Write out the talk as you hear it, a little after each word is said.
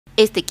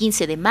Este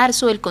 15 de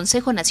marzo, el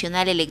Consejo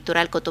Nacional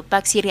Electoral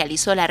Cotopaxi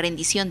realizó la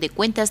rendición de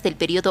cuentas del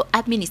periodo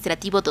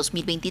administrativo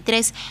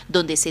 2023,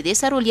 donde se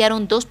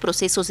desarrollaron 2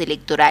 procesos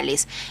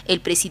electorales. El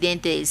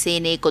presidente del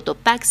Cne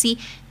Cotopaxi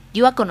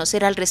dio a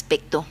conocer al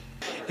respecto.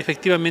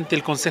 Efectivamente,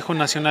 el Consejo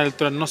Nacional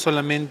Electoral no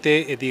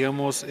solamente,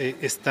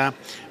 está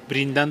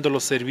brindando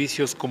los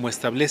servicios como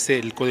establece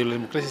el Código de la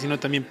Democracia, sino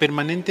también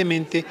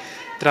permanentemente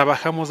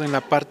trabajamos en la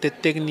parte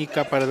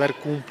técnica para dar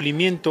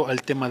cumplimiento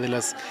al tema de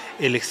las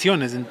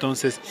elecciones.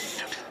 Entonces,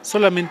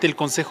 solamente el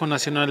Consejo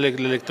Nacional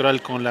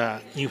Electoral, con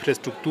la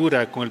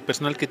infraestructura, con el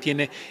personal que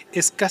tiene,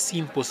 es casi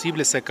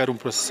imposible sacar un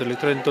proceso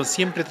electoral. Entonces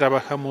siempre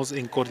trabajamos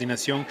en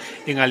coordinación,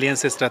 en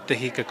alianza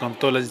estratégica con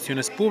todas las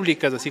instituciones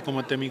públicas, así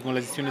como también con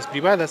las instituciones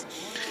privadas,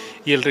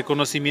 y el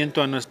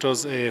reconocimiento a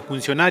nuestros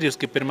funcionarios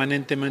que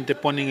permanentemente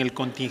ponen el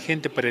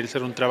contingente para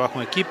realizar un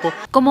trabajo en equipo.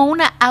 Como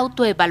una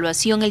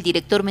autoevaluación, el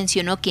director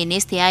mencionó que en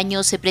este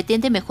año se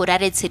pretende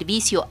mejorar el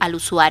servicio al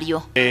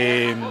usuario.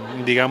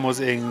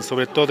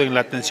 Sobre todo en la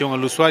atención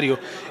al usuario,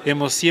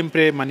 hemos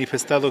siempre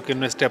manifestado que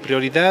nuestra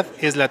prioridad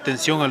es la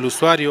atención al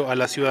usuario, a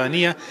la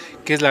ciudadanía,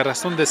 que es la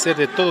razón de ser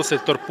de todo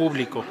sector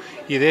público.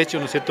 Y de hecho,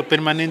 ¿no es cierto?,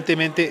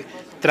 permanentemente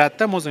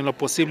tratamos en lo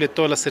posible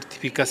todas las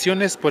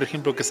certificaciones, por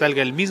ejemplo, que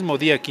salga el mismo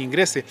día que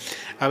ingrese.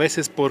 A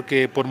veces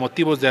porque por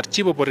motivos de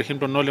archivo, por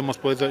ejemplo, no le hemos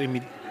podido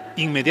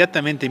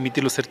inmediatamente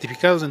emitir los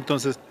certificados.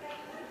 Entonces,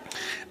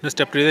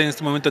 nuestra prioridad en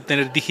este momento es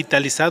tener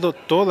digitalizado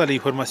toda la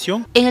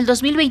información. En el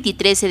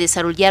 2023 se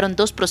desarrollaron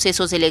 2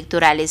 procesos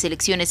electorales,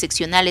 elecciones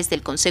seccionales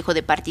del Consejo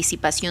de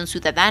Participación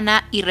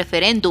Ciudadana y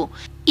referéndum,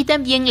 y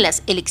también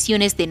las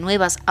elecciones de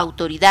nuevas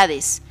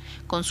autoridades,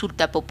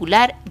 consulta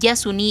popular,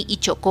 Yasuní y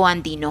Chocó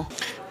Andino.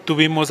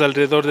 Tuvimos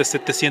alrededor de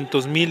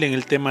 700.000 en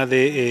el tema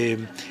de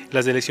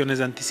las elecciones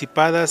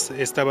anticipadas.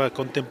 Estaba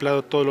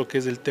contemplado todo lo que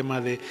es el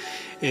tema de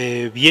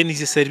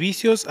bienes y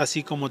servicios,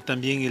 así como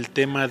también el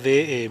tema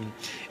de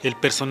el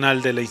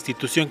personal de la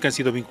institución que han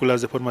sido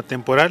vinculados de forma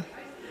temporal.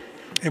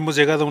 Hemos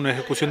llegado a una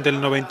ejecución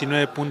del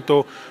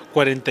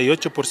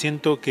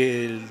 99.48%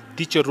 que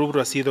dicho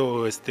rubro ha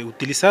sido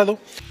utilizado.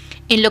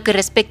 En lo que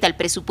respecta al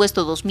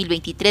presupuesto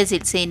 2023,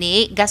 el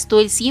CNE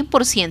gastó el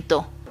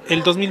 100%.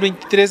 El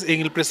 2023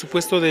 en el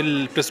presupuesto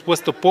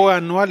POA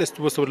anual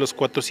estuvo sobre los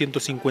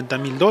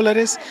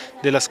 $450.000,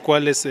 de las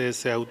cuales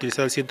se ha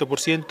utilizado el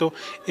 100%.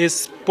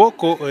 Es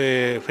poco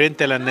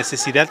frente a la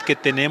necesidad que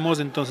tenemos,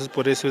 entonces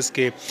por eso es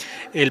que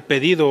el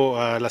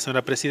pedido a la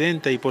señora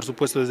presidenta y por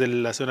supuesto desde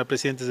la señora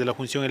presidenta, desde la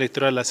función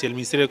electoral hacia el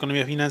Ministerio de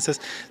Economía y Finanzas,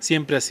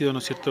 siempre ha sido, ¿no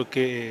es cierto?,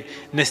 que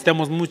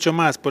necesitamos mucho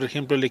más. Por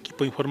ejemplo, el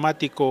equipo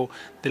informático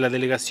de la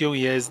delegación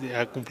ya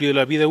ha cumplido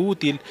la vida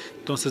útil,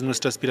 entonces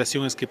nuestra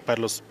aspiración es que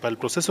para el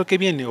proceso que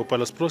viene o para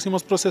los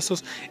próximos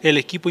procesos el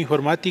equipo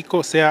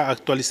informático sea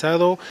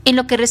actualizado. En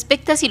lo que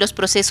respecta a si los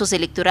procesos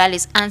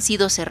electorales han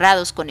sido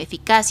cerrados con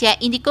eficacia,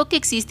 indicó que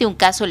existe un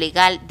caso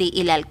legal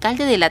del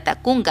alcalde de La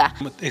Tacunga.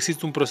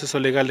 Existe un proceso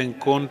legal en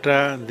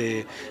contra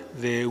de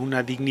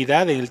una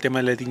dignidad, en el tema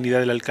de la dignidad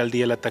de la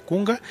alcaldía de La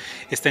Tacunga.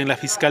 Está en la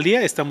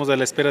fiscalía, estamos a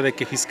la espera de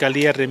que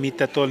fiscalía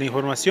remita toda la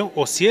información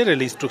o cierre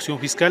la instrucción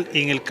fiscal.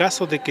 En el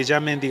caso de que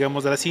llamen,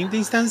 digamos, a la siguiente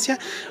instancia,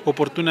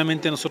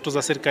 oportunamente nosotros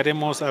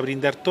acercaremos a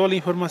brindar toda la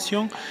información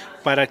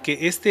para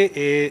que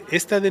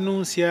esta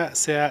denuncia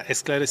sea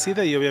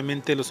esclarecida y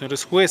obviamente los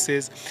señores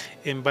jueces,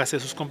 en base a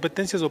sus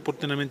competencias,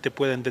 oportunamente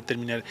puedan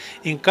determinar.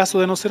 En caso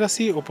de no ser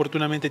así,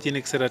 oportunamente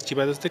tiene que ser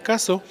archivado este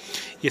caso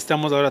y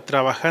estamos ahora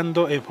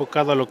trabajando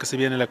enfocado a lo que se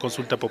viene en la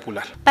consulta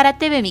popular. Para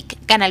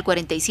TVMIC, Canal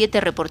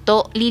 47,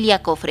 reportó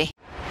Lilia Cofre.